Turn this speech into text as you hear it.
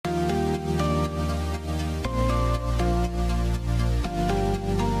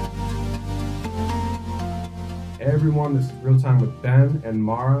everyone, this is Real Time with Ben and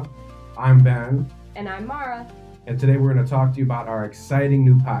Mara. I'm Ben. And I'm Mara. And today we're going to talk to you about our exciting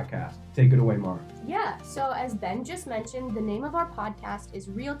new podcast. Take it away, Mara. Yeah, so as Ben just mentioned, the name of our podcast is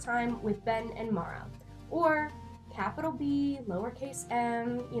Real Time with Ben and Mara. Or capital B, lowercase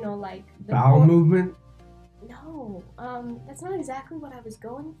m, like... Bowel movement? No, that's not exactly what I was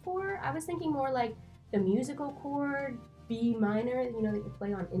going for. I was thinking more like the musical chord, B minor, that you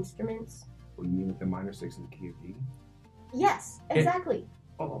play on instruments. What do you mean with the minor six in the key of D? Yes, exactly.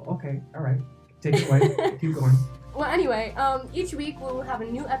 Oh, okay. All right. Take it away. Keep going. Well, anyway, each week we will have a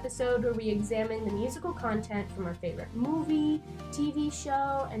new episode where we examine the musical content from our favorite movie, TV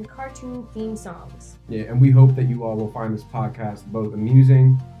show, and cartoon theme songs. Yeah, and we hope that you all will find this podcast both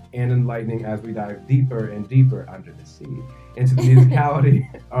amusing and enlightening as we dive deeper and deeper under the sea into the musicality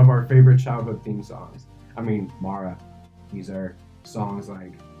of our favorite childhood theme songs. I mean, Mara, these are songs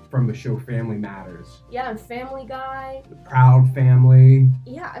like from the show Family Matters. Yeah, and Family Guy. The Proud Family.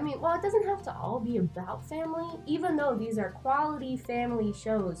 Yeah, it doesn't have to all be about family, even though these are quality family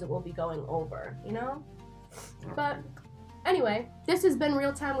shows that we'll be going over, But anyway, this has been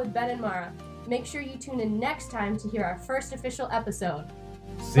Real Time with Ben and Mara. Make sure you tune in next time to hear our first official episode.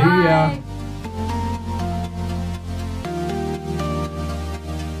 See Bye. ya!